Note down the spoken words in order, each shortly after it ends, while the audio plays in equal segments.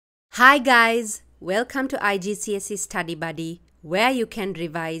Hi guys, welcome to IGCSE Study Buddy, where you can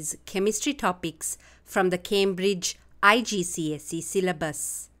revise chemistry topics from the Cambridge IGCSE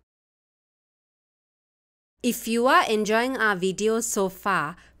syllabus. If you are enjoying our videos so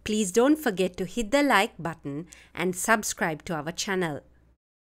far, please don't forget to hit the like button and subscribe to our channel.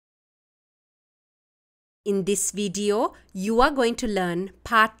 In this video, you are going to learn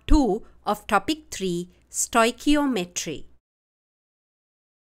part 2 of topic 3, Stoichiometry.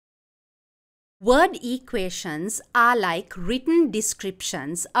 Word equations are like written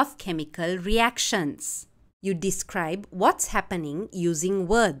descriptions of chemical reactions. You describe what's happening using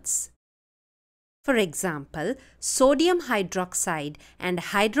words. For example, sodium hydroxide and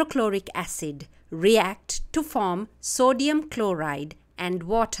hydrochloric acid react to form sodium chloride and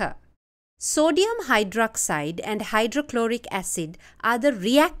water. Sodium hydroxide and hydrochloric acid are the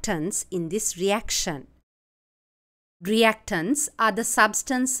reactants in this reaction. Reactants are the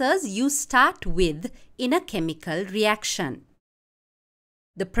substances you start with in a chemical reaction.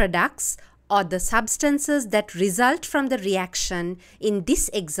 The products or the substances that result from the reaction in this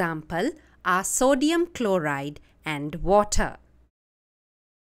example are sodium chloride and water.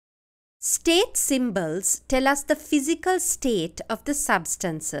 State symbols tell us the physical state of the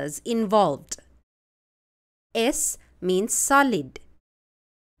substances involved. S means solid.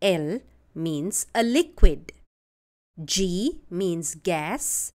 L means a liquid. G means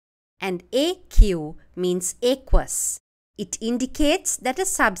gas and AQ means aqueous. It indicates that a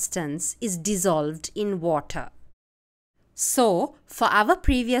substance is dissolved in water. So, for our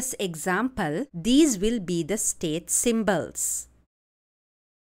previous example, these will be the state symbols.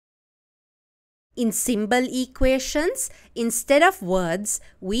 In symbol equations, instead of words,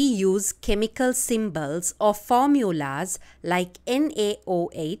 we use chemical symbols or formulas like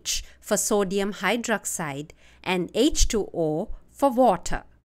NaOH for sodium hydroxide and H2O for water.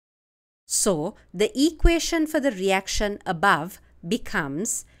 So, the equation for the reaction above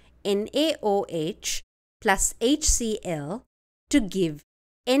becomes NaOH plus HCl to give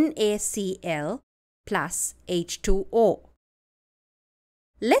NaCl plus H2O.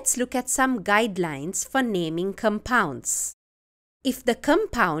 Let's look at some guidelines for naming compounds. If the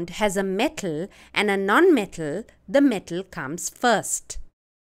compound has a metal and a non-metal, the metal comes first.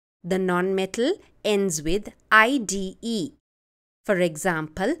 The non-metal ends with IDE. For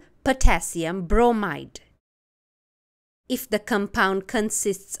example, potassium bromide. If the compound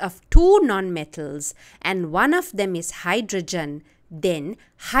consists of two nonmetals and one of them is hydrogen, then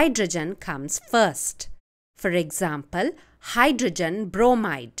hydrogen comes first. For example, hydrogen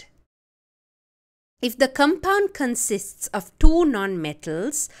bromide. If the compound consists of two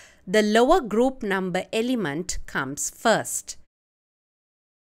nonmetals, the lower group number element comes first.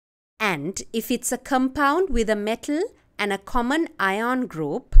 And if it's a compound with a metal and a common ion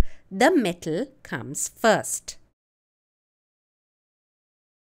group, the metal comes first.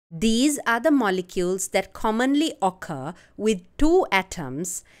 These are the molecules that commonly occur with two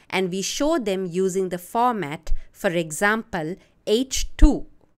atoms, and we show them using the format, for example, H2.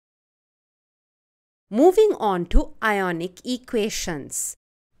 Moving on to ionic equations.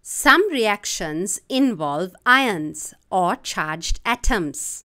 Some reactions involve ions or charged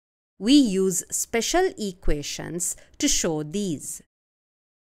atoms. We use special equations to show these.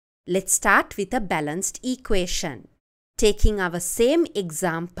 Let's start with a balanced equation. Taking our same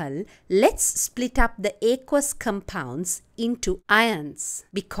example, let's split up the aqueous compounds into ions,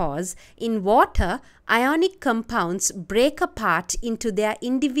 because in water, ionic compounds break apart into their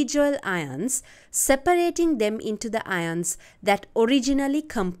individual ions, separating them into the ions that originally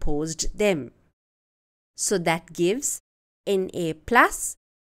composed them. So that gives Na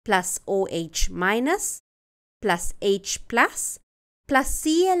plus OH minus plus H plus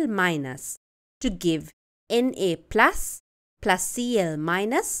Cl minus to give Na plus Cl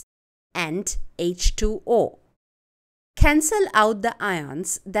minus and H2O. Cancel out the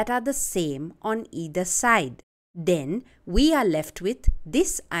ions that are the same on either side. Then we are left with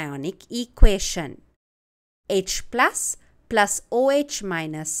this ionic equation. H plus OH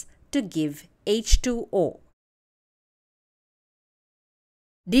minus to give H2O.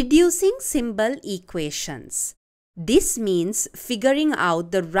 Deducing symbol equations. This means figuring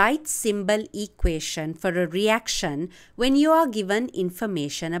out the right symbol equation for a reaction when you are given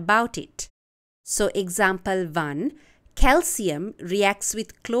information about it. So example 1, calcium reacts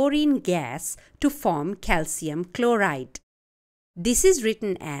with chlorine gas to form calcium chloride. This is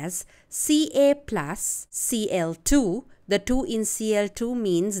written as Ca plus Cl2. The 2 in Cl2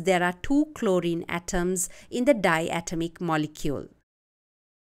 means there are two chlorine atoms in the diatomic molecule.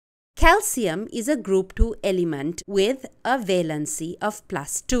 Calcium is a group 2 element with a valency of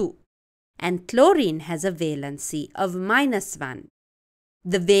 +2 and chlorine has a valency of -1.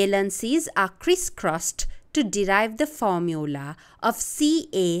 The valencies are crisscrossed to derive the formula of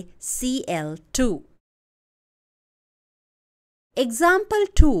CaCl2. Example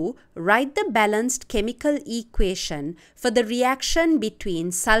 2. Write the balanced chemical equation for the reaction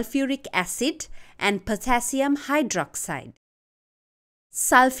between sulfuric acid and potassium hydroxide.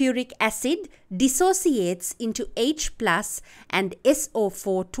 Sulfuric acid dissociates into H+ and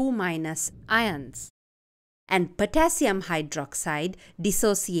SO4 2- ions, and potassium hydroxide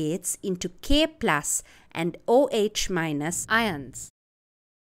dissociates into K+ and OH- ions.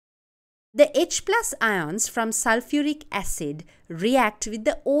 The H+ ions from sulfuric acid react with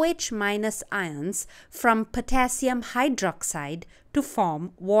the OH- ions from potassium hydroxide to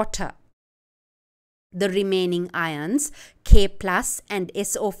form water. The remaining ions, K+ and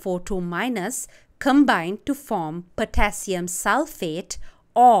SO4 2- combine to form potassium sulfate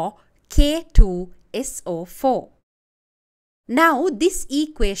or K2SO4. Now this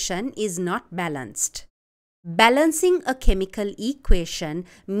equation is not balanced. Balancing a chemical equation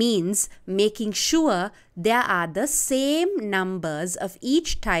means making sure there are the same numbers of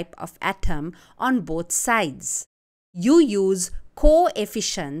each type of atom on both sides. You use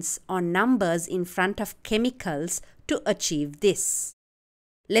coefficients or numbers in front of chemicals to achieve this.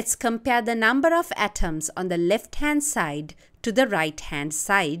 Let's compare the number of atoms on the left-hand side to the right-hand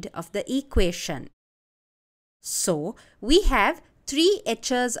side of the equation. So, we have 3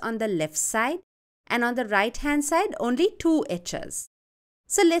 H's on the left side and on the right-hand side only 2 H's.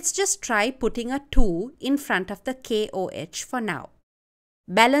 So, let's just try putting a 2 in front of the KOH for now.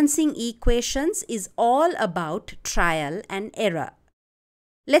 Balancing equations is all about trial and error.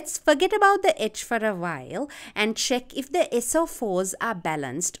 Let's forget about the H for a while and check if the SO4s are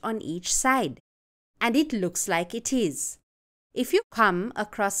balanced on each side. And it looks like it is. If you come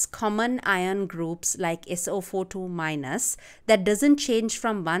across common ion groups like SO4 2- that doesn't change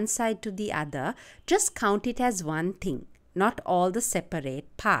from one side to the other, just count it as one thing, not all the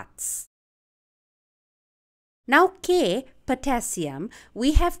separate parts. Now K, potassium,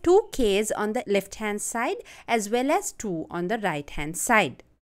 we have 2 Ks on the left-hand side as well as 2 on the right-hand side.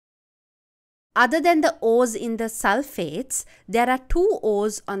 Other than the O's in the sulfates, there are 2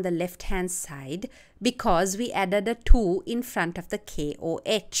 O's on the left-hand side because we added a 2 in front of the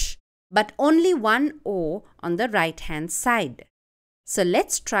KOH, but only 1 O on the right-hand side. So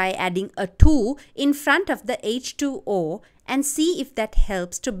let's try adding a 2 in front of the H2O and see if that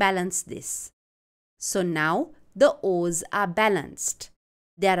helps to balance this. So now the O's are balanced.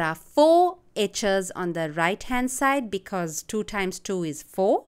 There are 4 H's on the right-hand side because 2 times 2 is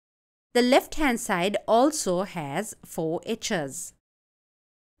 4. The left-hand side also has 4 H's.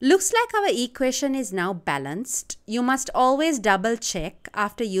 Looks like our equation is now balanced. You must always double check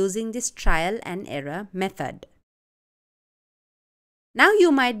after using this trial and error method. Now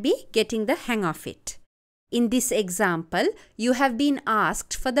you might be getting the hang of it. In this example, you have been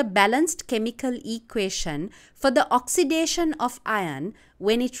asked for the balanced chemical equation for the oxidation of iron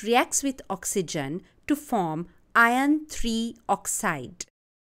when it reacts with oxygen to form iron 3 oxide.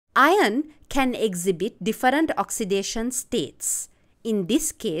 Iron can exhibit different oxidation states. In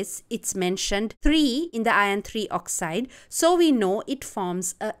this case, it's mentioned 3 in the iron 3 oxide, so we know it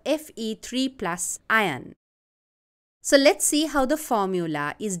forms a Fe3+ ion. So let's see how the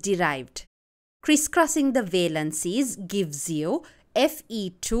formula is derived. Crisscrossing the valencies gives you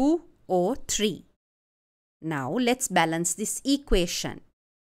Fe2O3. Now let's balance this equation.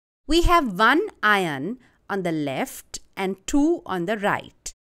 We have 1 ion on the left and 2 on the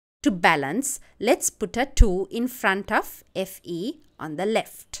right. To balance, let's put a 2 in front of Fe on the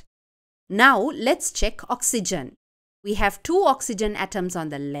left. Now let's check oxygen. We have 2 oxygen atoms on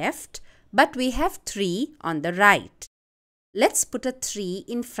the left, but we have 3 on the right. Let's put a 3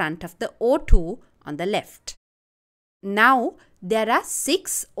 in front of the O2 on the left. Now there are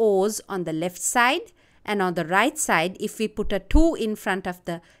 6 O's on the left side, and on the right side, if we put a 2 in front of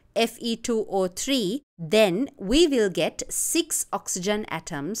the Fe2O3, then we will get 6 oxygen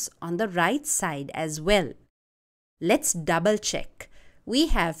atoms on the right side as well. Let's double check. We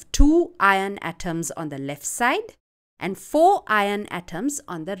have 2 iron atoms on the left side and 4 iron atoms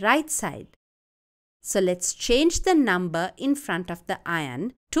on the right side. So let's change the number in front of the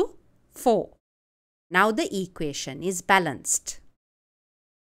iron to 4. Now the equation is balanced.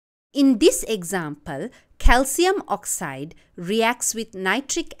 In this example, calcium oxide reacts with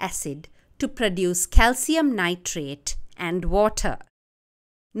nitric acid to produce calcium nitrate and water.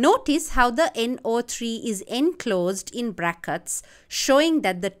 Notice how the NO3 is enclosed in brackets, showing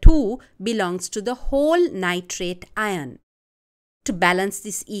that the 2 belongs to the whole nitrate ion. To balance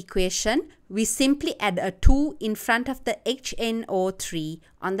this equation, we simply add a 2 in front of the HNO3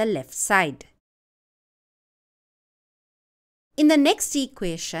 on the left side. In the next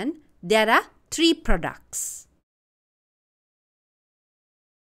equation, there are 3 products.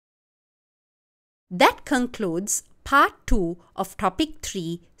 That concludes Part 2 of Topic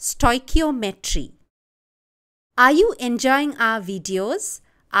 3, Stoichiometry. Are you enjoying our videos?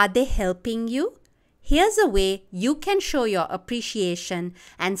 Are they helping you? Here's a way you can show your appreciation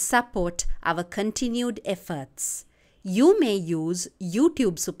and support our continued efforts. You may use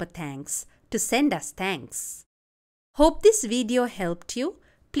YouTube Super Thanks to send us thanks. Hope this video helped you.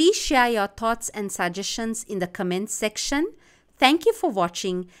 Please share your thoughts and suggestions in the comments section. Thank you for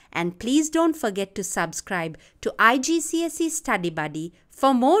watching, and please don't forget to subscribe to IGCSE Study Buddy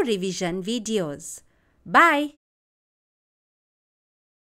for more revision videos. Bye!